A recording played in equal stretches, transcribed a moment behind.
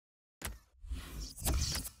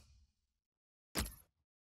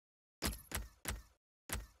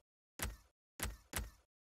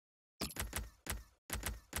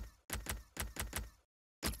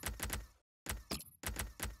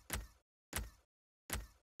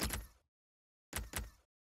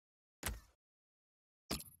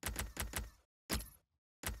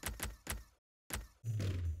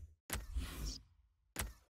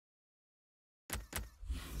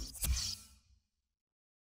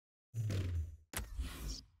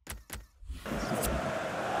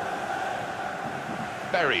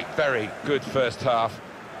very, very good first half.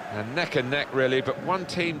 And neck really, but one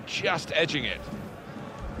team just edging it.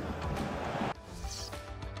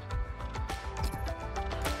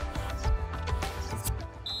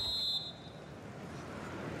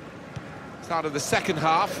 Start of the second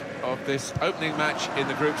half of this opening match in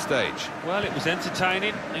the group stage. Well, it was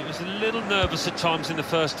entertaining. It was a little nervous at times in the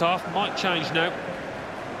first half. Might change now.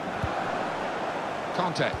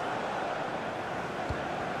 Conte.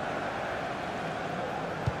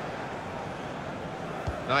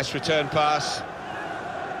 Nice return pass.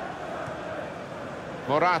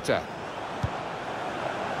 Morata.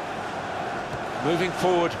 Moving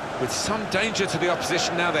forward with some danger to the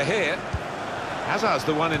opposition now they're here. Hazard's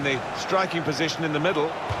the one in the striking position in the middle.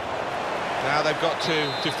 Now they've got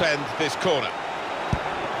to defend this corner.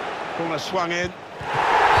 Corner swung in.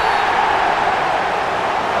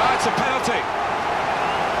 Oh, it's a penalty.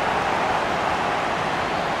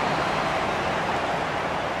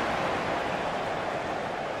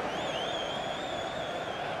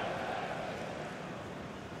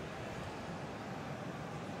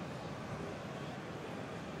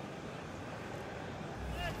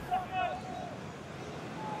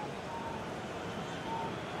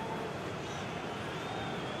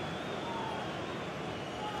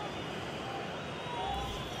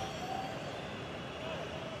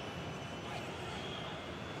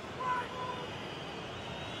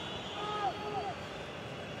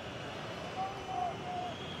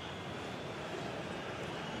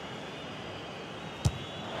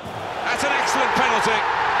 That's an excellent penalty.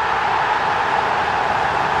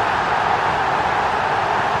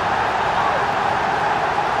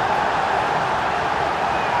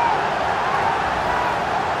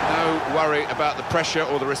 No worry about the pressure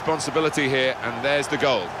or the responsibility here, and there's the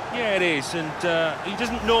goal. Yeah, it is, and he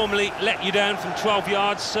doesn't normally let you down from 12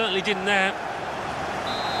 yards, certainly didn't there.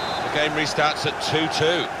 The game restarts at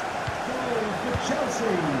 2-2.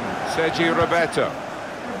 Sergio Roberto.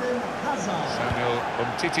 Samuel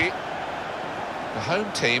Umtiti. The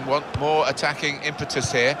home team want more attacking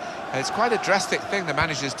impetus here, and it's quite a drastic thing the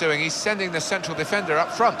manager's doing. He's sending the central defender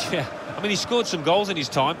up front. Yeah, I mean, he scored some goals in his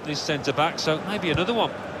time, this centre-back, so maybe another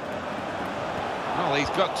one. Well, he's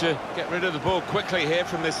got to get rid of the ball quickly here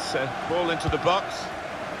from this ball into the box.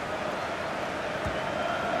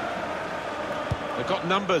 They've got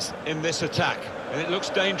numbers in this attack, and it looks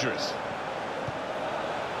dangerous.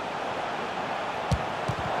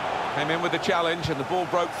 Came in with the challenge, and the ball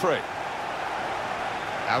broke free.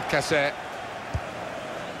 Alcacer.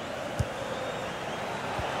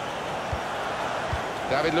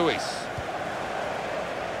 David Luiz.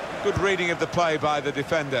 Good reading of the play by the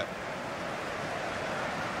defender.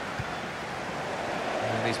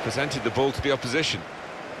 And he's presented the ball to the opposition.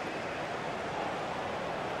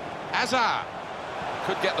 Hazard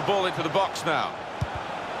could get the ball into the box now.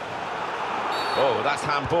 Oh, that's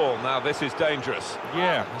handball. Now this is dangerous.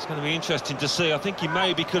 Yeah, it's going to be interesting to see. I think he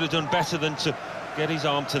maybe could have done better than to get his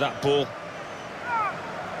arm to that ball.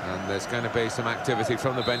 And there's going to be some activity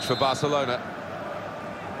from the bench for Barcelona.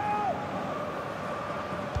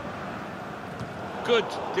 Good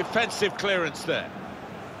defensive clearance there.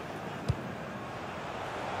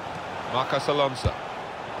 Marcos Alonso.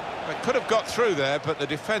 It could have got through there, but the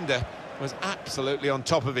defender was absolutely on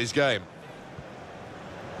top of his game.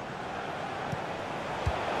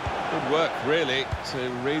 Good work, really, to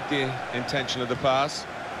read the intention of the pass.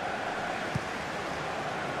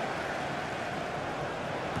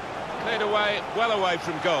 Cleared away, well away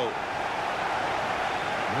from goal.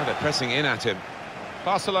 Now they're pressing in at him.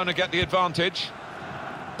 Barcelona get the advantage.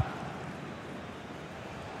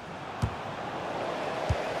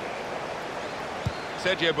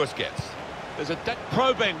 Sergio Busquets. There's a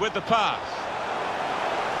probing with the pass.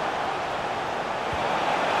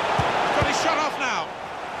 He's got his shot off now.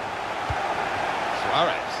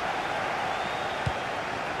 Suarez.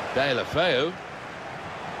 Deulofeu.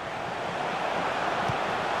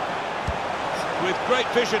 With great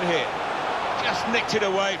vision here. Just nicked it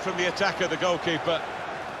away from the attacker, the goalkeeper.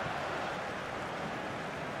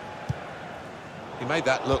 He made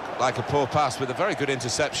that look like a poor pass with a very good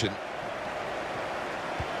interception.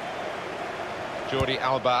 Jordi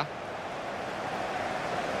Alba.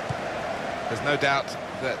 There's no doubt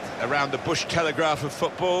that around the Bush Telegraph of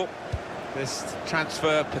football, this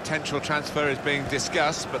potential transfer is being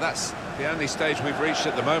discussed, but that's the only stage we've reached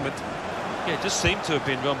at the moment. Yeah, it does seem to have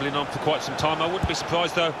been rumbling on for quite some time. I wouldn't be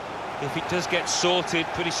surprised, though, if it does get sorted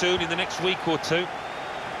pretty soon in the next week or two.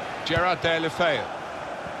 Gerard Deulofeu.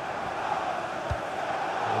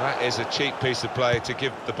 Well, that is a cheap piece of play to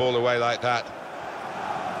give the ball away like that.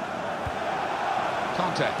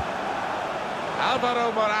 Conte.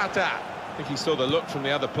 Alvaro Morata. think he saw the look from the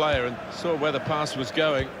other player and saw where the pass was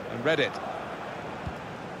going and read it.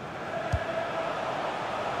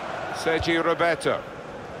 Sergio Roberto.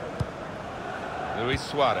 Luis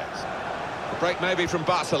Suarez. The break maybe from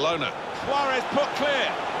Barcelona. Suarez put clear.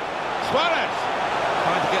 Suarez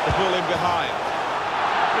trying to get the ball in behind.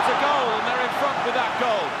 It's a goal and they're in front with that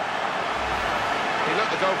goal. He looked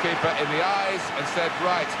the goalkeeper in the eyes and said,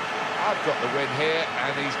 right, I've got the win here, and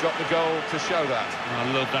he's got the goal to show that. I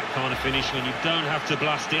love that kind of finish when you don't have to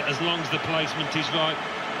blast it as long as the placement is right.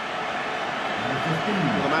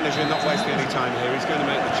 Well, the manager not wasting any time here. He's going to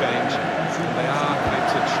make the change. They are going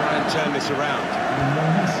to try and turn this around.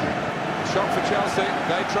 Shot for Chelsea,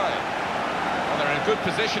 they trail. Well, they're in a good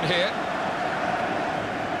position here.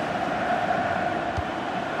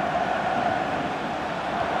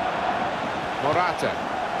 Morata.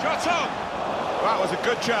 Shot on! That was a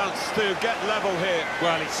good chance to get level here.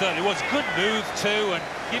 Well, it certainly was. Good move too, and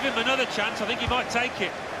give him another chance. I think he might take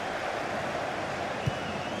it.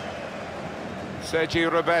 Sergio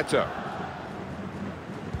Roberto.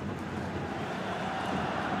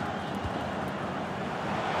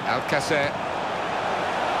 Alcacer.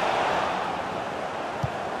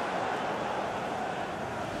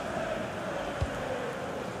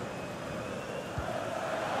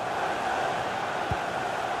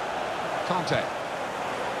 Conte.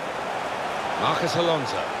 Marcus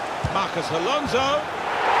Alonso. Marcus Alonso!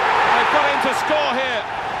 They've got him to score here.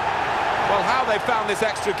 Well, how they found this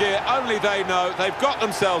extra gear, only they know. They've got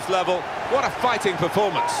themselves level. What a fighting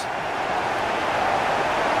performance.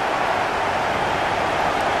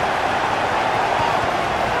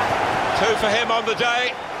 Two for him on the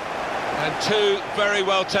day, and two very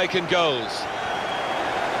well taken goals.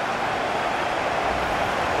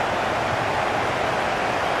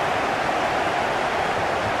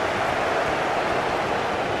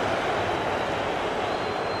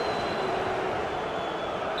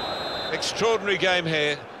 Extraordinary game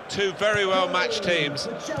here, two very well matched teams,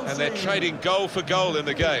 and they're trading goal for goal in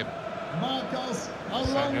the game.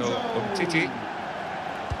 Samuel Umtiti.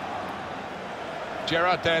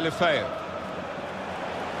 Gerard Deulofeu.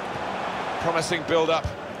 Promising build-up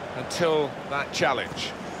until that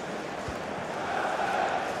challenge.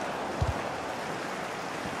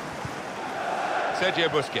 Sergio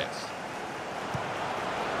Busquets.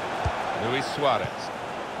 Luis Suarez.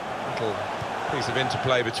 Little piece of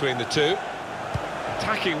interplay between the two.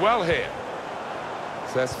 Attacking well here.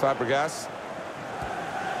 Cesc Fabregas.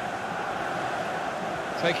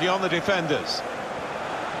 Taking on the defenders.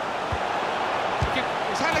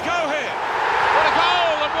 He's had a go here. What a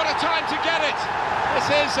goal and what a time to get it. This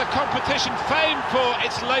is a competition famed for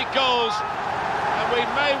its late goals, and we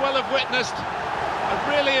may well have witnessed a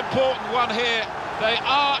really important one here. They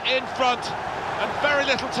are in front and very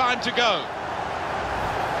little time to go.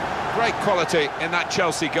 Great quality in that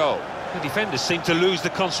Chelsea goal. The defenders seem to lose the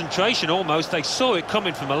concentration almost. They saw it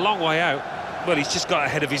coming from a long way out. Well, he's just got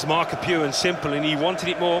ahead of his marker, pure and simple, and he wanted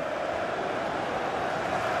it more.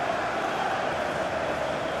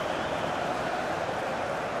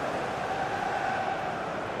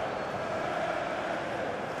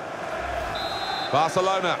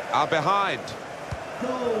 Barcelona are behind.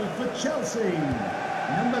 Goal for Chelsea,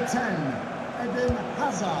 number 10, Eden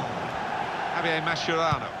Hazard. Javier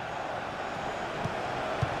Mascherano.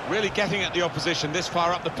 Really getting at the opposition this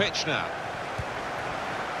far up the pitch now.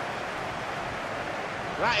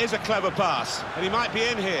 That is a clever pass, and he might be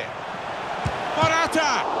in here.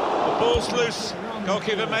 Morata! The ball's loose.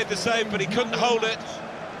 Goalkeeper made the save, but he couldn't hold it.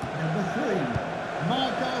 Number 3,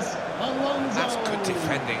 Marcus Alonso. That's good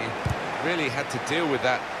defending. He really had to deal with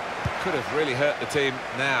that. Could have really hurt the team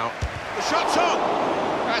now. The shot's on!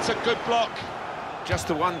 That's a good block. Just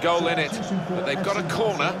the one goal in it, but they've got a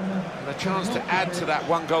corner and a chance to add to that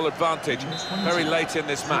one-goal advantage very late in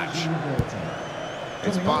this match.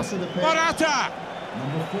 It's Morata!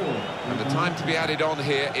 And the time to be added on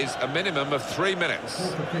here is a minimum of 3 minutes.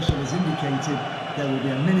 The fourth official has indicated there will be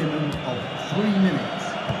a minimum of 3 minutes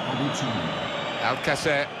of added time.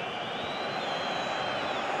 Alcacer.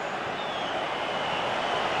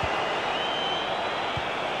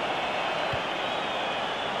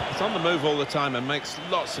 He's on the move all the time and makes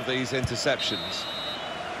lots of these interceptions.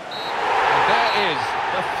 And there is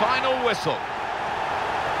the final whistle.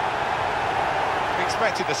 We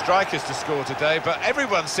expected the strikers to score today, but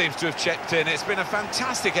everyone seems to have checked in. It's been a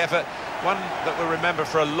fantastic effort, one that we'll remember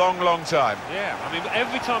for a long, long time. Yeah, I mean,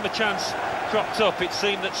 every time a chance cropped up, it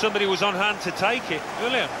seemed that somebody was on hand to take it.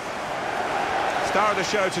 Brilliant. Star of the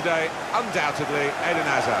show today, undoubtedly, Eden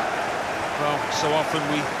Hazard. Well, so often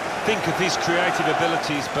we think of his creative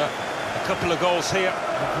abilities, but a couple of goals here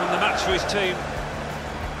won the match for his team.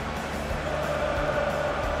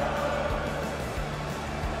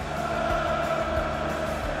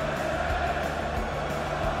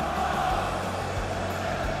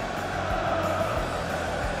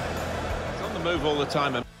 the move all the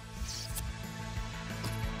time.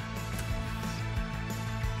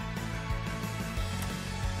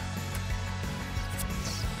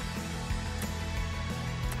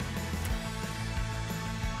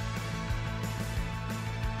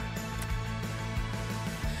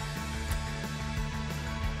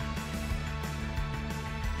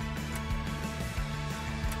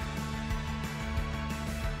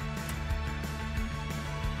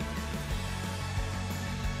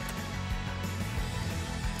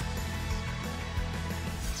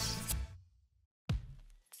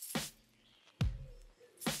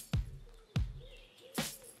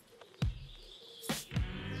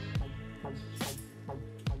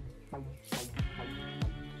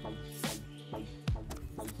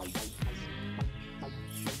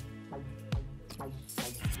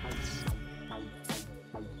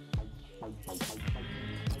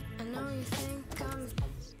 I know you think I'm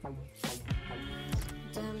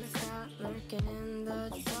Democrat lurking in the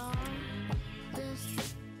dawn.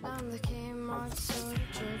 This time the Kmart soda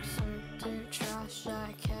jerks are dirt trash.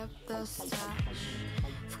 I kept the stash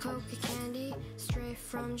of coca candy straight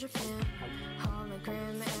from Japan.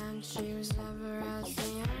 Hologram, and she was never as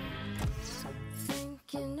near. Think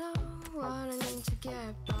you know what I need to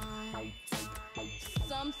get by.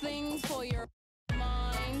 Something for your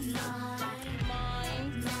mind,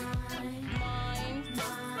 mind, mind,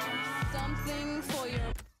 something for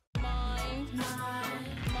your mind,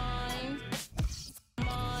 mind,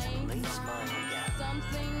 mind,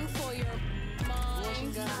 something for your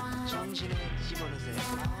mind, 정신을 집어넣으세요.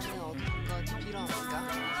 어떤 것이 필요합니까?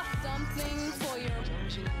 something for your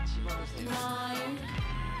정신을 집어넣으세요. mind,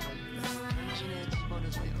 정신을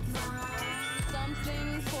집어넣으세요.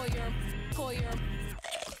 something for your